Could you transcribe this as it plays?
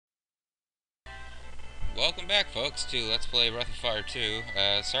welcome back, folks, to Let's Play Breath of Fire 2.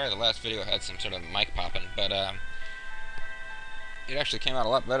 Sorry the last video had some sort of mic popping, but it actually came out a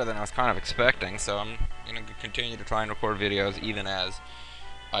lot better than I was kind of expecting, so I'm going to continue to try and record videos even as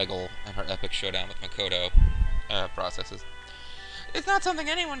Eigel and her epic showdown with Makoto processes. It's not something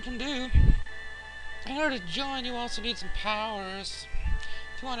anyone can do. In order to join, you also need some powers.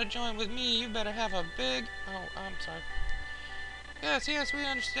 If you want to join with me, you better have a big... Oh, I'm sorry. Yes, we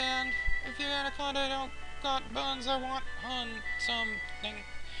understand. If your anaconda don't got buns, I want something.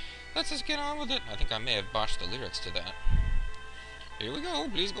 Let's just get on with it. I think I may have botched the lyrics to that. Here we go.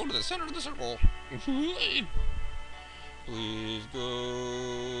 Please go to the center of the circle. Please go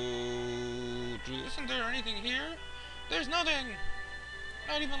to... Isn't there anything here? There's nothing.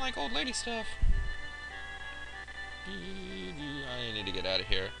 Not even like old lady stuff. I need to get out of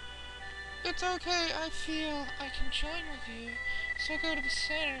here. It's okay, I feel I can join with you. So go to the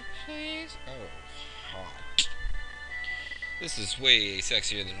center, please. Oh, hot. This is way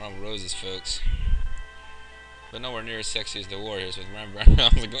sexier than Rumble Roses, folks. But nowhere near as sexy as the Warriors with Rembrandt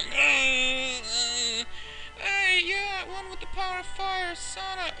going, hey, yeah, one with the power of fire,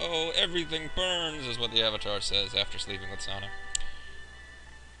 Sana. Oh, everything burns, is what the Avatar says after sleeping with Sana.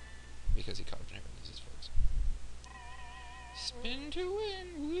 Because he carved an releases, folks. Spin to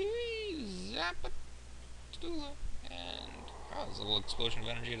win, wee, zapatula, and oh, there's a little explosion of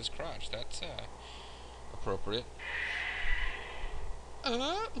energy at his crotch. That's appropriate.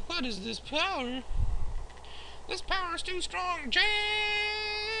 What is this power? This power is too strong, Jade!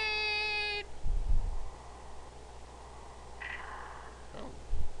 Oh,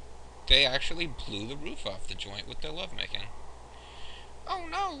 they actually blew the roof off the joint with their lovemaking. Oh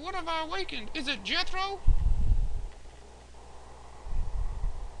no, what have I awakened? Is it Jethro?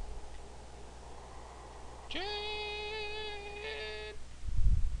 Jade!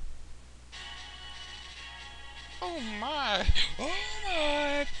 Oh my! Oh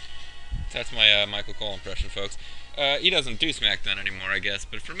my! That's my Michael Cole impression, folks. He doesn't do SmackDown anymore, I guess,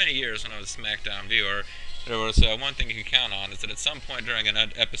 but for many years when I was a SmackDown viewer, there was one thing you could count on, is that at some point during an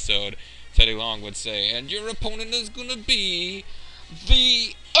episode, Teddy Long would say, and your opponent is gonna be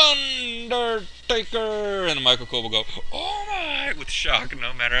The Undertaker! And Michael Cole will go, oh my! With shock,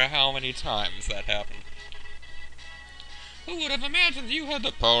 no matter how many times that happened. Who would have imagined you had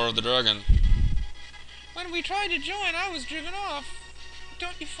the power of the dragon? When we tried to join, I was driven off.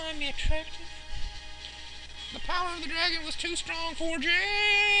 Don't you find me attractive? The power of the dragon was too strong for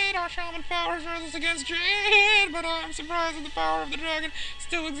Jade. Our shaman powers are us against Jade, but I'm surprised that the power of the dragon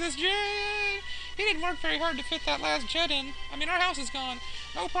still exists, Jade. He didn't work very hard to fit that last jet in. I mean, our house is gone.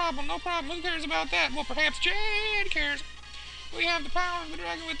 No problem, no problem. Who cares about that? Well, perhaps Jade cares. We have the power of the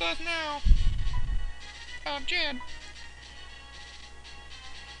dragon with us now. Jade.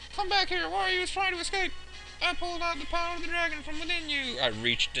 Come back here. Why are you trying to escape? I pulled out the power of the dragon from within you. I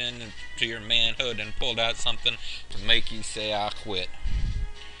reached in to your manhood and pulled out something to make you say I quit.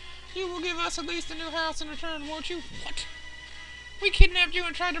 You will give us at least a new house in return, won't you? What? We kidnapped you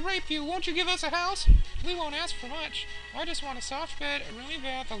and tried to rape you. Won't you give us a house? We won't ask for much. I just want a soft bed, a roomy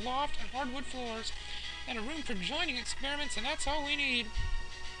bath, a loft, and hardwood floors. And a room for joining experiments, and that's all we need.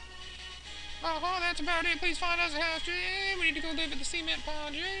 That's about it. Please find us a house, Jay. We need to go live at the cement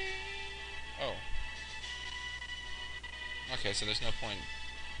pile, Jay. Oh. Okay, so there's no point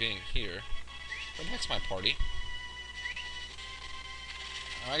being here. But that's my party.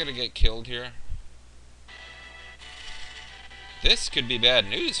 Am I gonna get killed here? This could be bad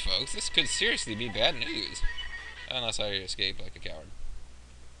news, folks. This could seriously be bad news. Unless I escape like a coward.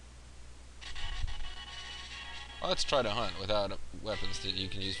 Well, let's try to hunt without weapons that you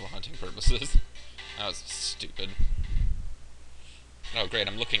can use for hunting purposes. That was stupid. Oh great,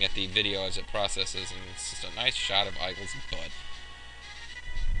 I'm looking at the video as it processes, and it's just a nice shot of Eigel's butt.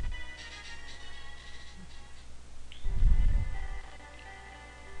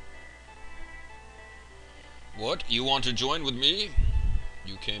 What? You want to join with me?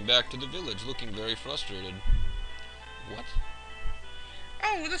 You came back to the village looking very frustrated. What?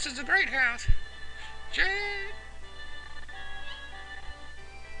 Oh, this is a great house. Jade.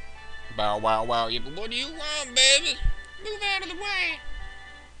 Bow wow wow, yeah, but what do you want, baby? Move out of the way.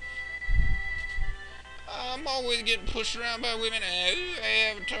 I'm always getting pushed around by women.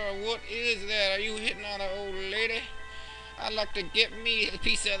 Avatar, what is that? Are you hitting on an old lady? I'd like to get me a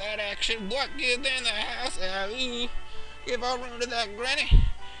piece of that action. What gives in the house? Give all room to that granny.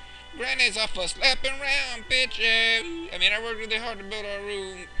 Granny's off for slapping around, bitch. I mean, I worked really hard to build our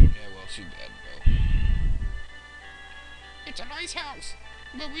room. Yeah, well, too bad, though. It's a nice house,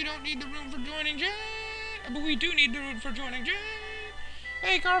 but we don't need the room for joining Jay. But we do need the room for joining Jay.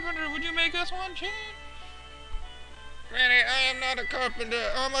 Hey, carpenter, would you make us one, Jay? Granny, I am not a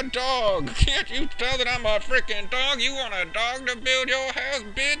carpenter. I'm a dog. Can't you tell that I'm a freaking dog? You want a dog to build your house,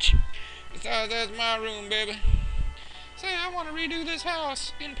 bitch? Besides, that's my room, baby. Say, I want to redo this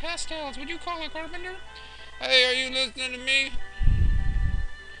house in pastels. Would you call a carpenter? Hey, are you listening to me?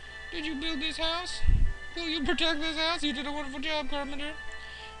 Did you build this house? Will you protect this house? You did a wonderful job, carpenter.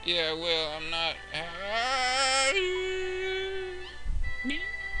 Yeah, well, I'm not...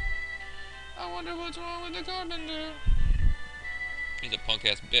 I wonder what's wrong with the carpenter. He's a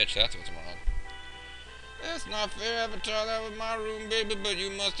punk-ass bitch, that's what's wrong. That's not fair, Avatar. That was my room, baby, but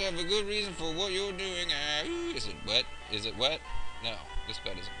you must have a good reason for what you're doing. Is it wet? Is it wet? No, this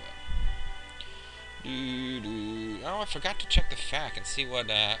bed isn't wet. Oh, I forgot to check the FAQ and see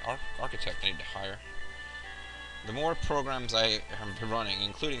what architect I need to hire. The more programs I am running,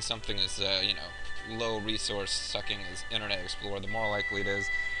 including something as, low resource sucking as Internet Explorer, the more likely it is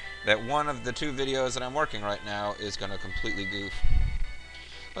that one of the two videos that I'm working right now is going to completely goof.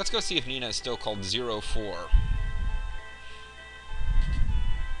 Let's go see if Nina is still called 04.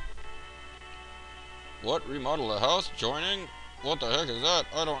 What? Remodel a house? Joining? What the heck is that?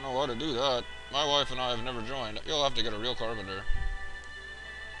 I don't know how to do that. My wife and I have never joined. You'll have to get a real carpenter.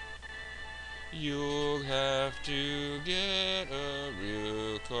 You'll have to get a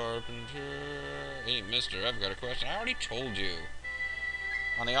real carpenter. Hey, mister, I've got a question. I already told you.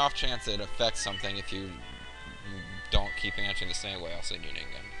 On the off chance it affects something, if you don't keep answering the same way, I'll send you an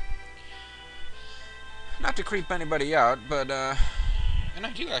again. Not to creep anybody out, but, and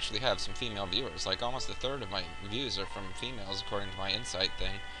I do actually have some female viewers. Like, almost a third of my views are from females, according to my insight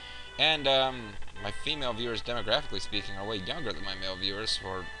thing. And, my female viewers, demographically speaking, are way younger than my male viewers,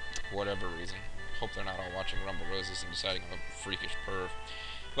 for whatever reason. Hope they're not all watching Rumble Roses and deciding I'm a freakish perv.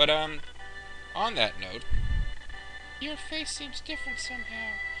 But, on that note, your face seems different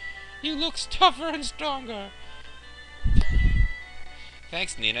somehow. You look tougher and stronger.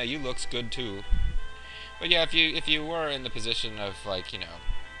 Thanks, Nina. You looks good too. But yeah, if you were in the position of, like,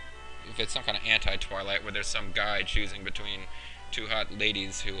 if it's some kind of anti-Twilight where there's some guy choosing between two hot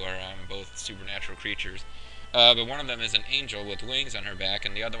ladies who are both supernatural creatures, but one of them is an angel with wings on her back,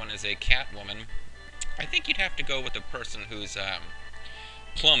 and the other one is a cat woman, I think you'd have to go with the person whose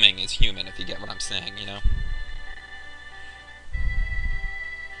plumbing is human, if you get what I'm saying,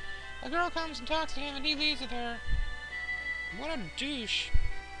 A girl comes and talks to him, and he leaves with her. What a douche.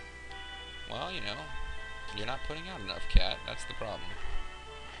 Well, you're not putting out enough, cat. That's the problem.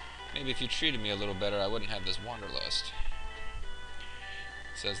 Maybe if you treated me a little better, I wouldn't have this wanderlust.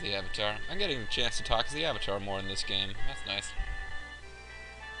 Says the Avatar. I'm getting a chance to talk as the Avatar more in this game. That's nice.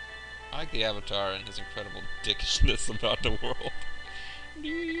 I like the Avatar and his incredible dickishness about the world.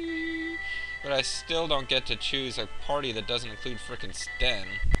 But I still don't get to choose a party that doesn't include frickin' Sten.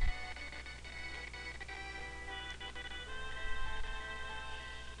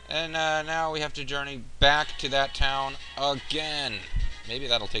 And now we have to journey back to that town again. Maybe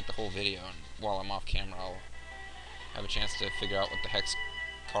that'll take the whole video, and while I'm off camera I'll have a chance to figure out what the heck's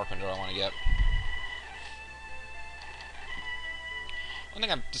carpenter I want to get. One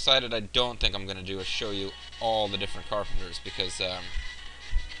thing I've decided I don't think I'm going to do is show you all the different carpenters, because that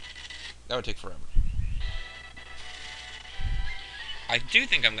would take forever. I do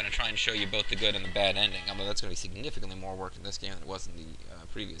think I'm going to try and show you both the good and the bad ending, although that's going to be significantly more work in this game than it was in the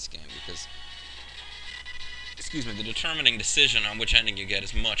previous game, because, the determining decision on which ending you get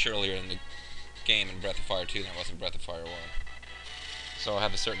is much earlier in the game in Breath of Fire 2 than it was in Breath of Fire 1. So I'll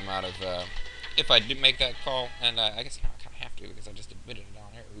have a certain amount of, if I do make that call, and I guess now I kind of have to, because I just admitted it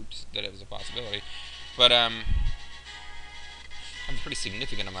down here, oops, that it was a possibility, but I have a pretty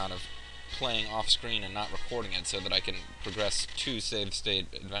significant amount of playing off-screen and not recording it, so that I can progress two save-state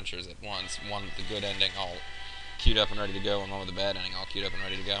adventures at once. One with the good ending all queued up and ready to go, and one with the bad ending all queued up and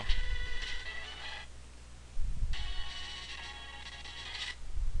ready to go.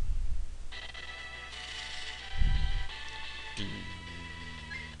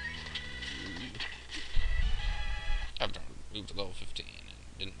 I've moved to level 15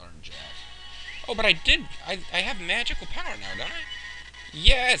 and didn't learn jack. Oh, but I did. I have magical power now, don't I?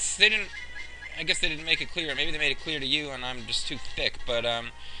 Yes! They didn't... I guess they didn't make it clear. Maybe they made it clear to you and I'm just too thick, but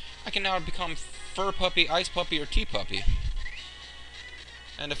I can now become Fur Puppy, Ice Puppy, or Tea Puppy.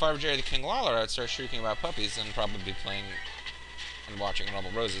 And if I were Jerry the King Lawler, I'd start shrieking about puppies and probably be playing and watching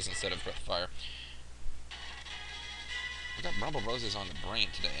Rumble Roses instead of Breath of Fire. I got Rumble Roses on the brain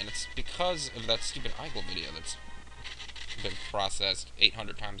today, and it's because of that stupid Eichel video that's been processed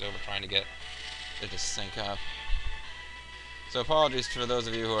 800 times over trying to get it to sync up. So apologies for those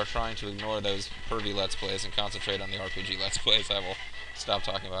of you who are trying to ignore those pervy Let's Plays and concentrate on the RPG Let's Plays. I will stop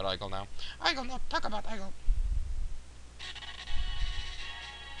talking about Eichel now. Eichel, no, talk about Eichel.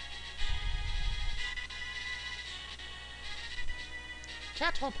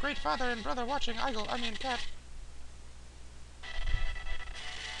 Cat hope great father and brother watching cat.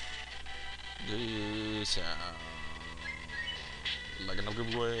 You sound like an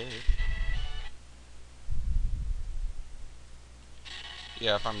good way.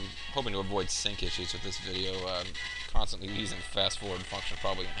 Yeah, if I'm hoping to avoid sync issues with this video, constantly using the fast forward function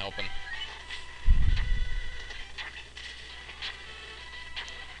probably isn't helping.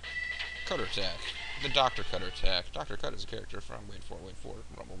 Cutter Attack. The Dr. Cutter Attack. Dr. Cutter is a character from wait for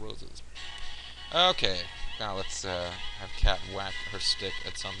Rumble Roses. Okay, now let's have Cat whack her stick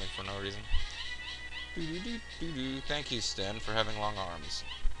at something for no reason. Thank you, Sten, for having long arms.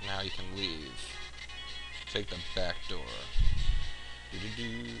 Now you can leave. Take the back door.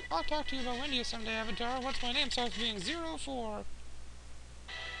 I'll talk to you about Wendy someday, Avatar. Once my name starts being 04.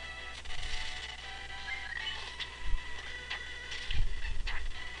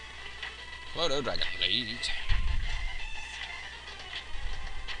 Photo Dragon Blade.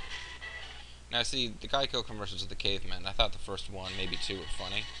 Now see, the Geico commercials with the cavemen, I thought the first one, maybe two, were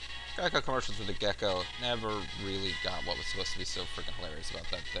funny. Geico commercials with the gecko never really got what was supposed to be so freaking hilarious about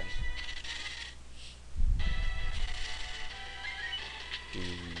that thing.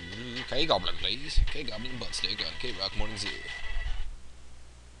 K-Goblin, please. K-Goblin butt stick on K-Rock Morning Zoo.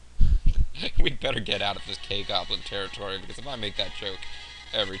 We'd better get out of this K-Goblin territory, because if I make that joke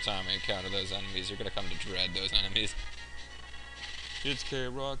every time I encounter those enemies, you're gonna come to dread those enemies. It's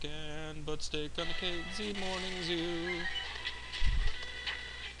K-Rock and butt steak on the KZ Morning Zoo.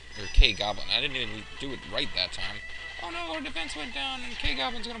 Or K-Goblin. I didn't even do it right that time. Oh no, our defense went down and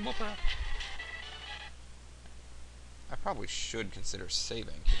K-Goblin's gonna whoop her. I probably should consider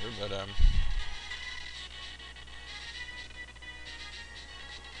saving here, but,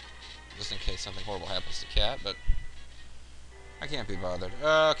 just in case something horrible happens to Cat, but I can't be bothered.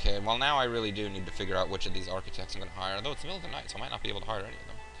 Okay, well now I really do need to figure out which of these architects I'm going to hire, though it's the middle of the night, so I might not be able to hire any of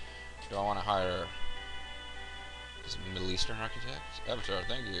them. Do I want to hire this Middle Eastern architect? Avatar,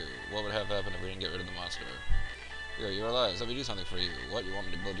 thank you. What would have happened if we didn't get rid of the monster? You're alive. Let me do something for you. What, you want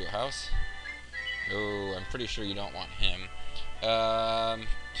me to build you a house? No, I'm pretty sure you don't want him.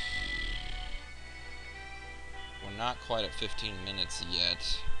 We're not quite at 15 minutes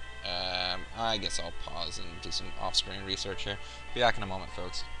yet. I guess I'll pause and do some off-screen research here. Be back in a moment,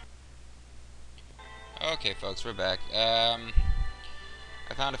 folks. Okay, folks, we're back. I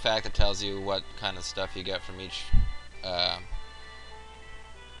found a fact that tells you what kind of stuff you get from each.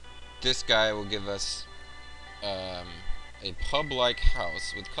 This guy will give us a pub-like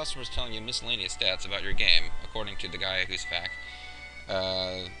house with customers telling you miscellaneous stats about your game, according to the guy whose fact.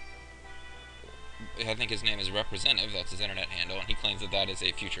 I think his name is Representative, that's his internet handle, and he claims that that is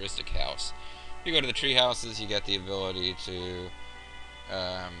a futuristic house. If you go to the tree houses, you get the ability to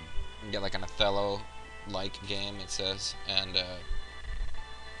get like an Othello-like game, it says, and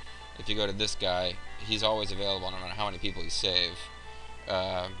if you go to this guy, he's always available no matter how many people you save,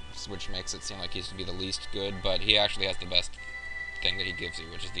 which makes it seem like he's to be the least good, but he actually has the best thing that he gives you,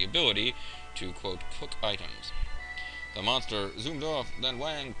 which is the ability to, quote, cook items. The monster zoomed off, then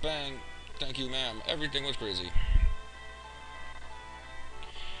whang, bang. Thank you, ma'am. Everything was crazy.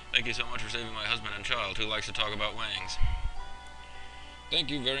 Thank you so much for saving my husband and child, who likes to talk about wangs. Thank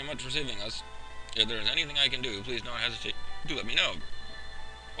you very much for saving us. If there is anything I can do, please don't hesitate to let me know.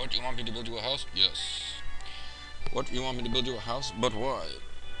 What, you want me to build you a house? Yes. What, you want me to build you a house? But why?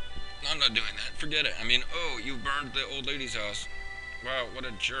 I'm not doing that. Forget it. I mean, oh, you burned the old lady's house. Wow, what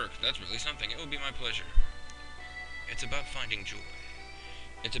a jerk. That's really something. It will be my pleasure. It's about finding joy.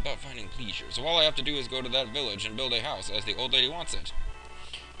 It's about finding pleasure. So all I have to do is go to that village and build a house as the old lady wants it.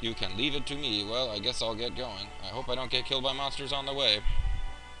 You can leave it to me. Well, I guess I'll get going. I hope I don't get killed by monsters on the way.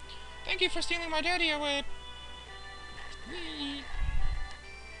 Thank you for stealing my daddy away. Whee!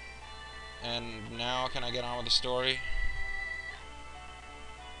 And now can I get on with the story?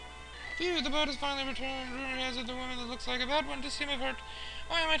 Phew, the boat has finally returned. Rumor has it the woman that looks like a bad one to seem of hurt.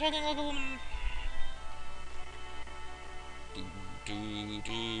 Why am I talking like a woman?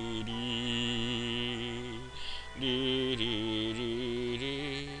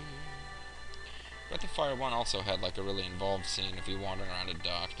 Breath of Fire 1 also had like a really involved scene if you wandering around a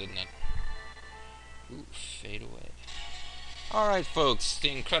dock, didn't it? Ooh, fade away. Alright folks, the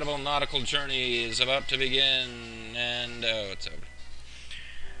incredible nautical journey is about to begin, and oh, it's over.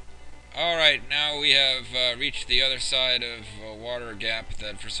 Alright, now we have reached the other side of a water gap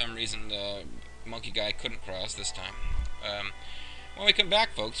that for some reason the monkey guy couldn't cross this time. When we come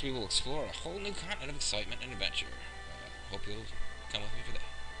back, folks, we will explore a whole new continent of excitement and adventure. Hope you'll come with me for that.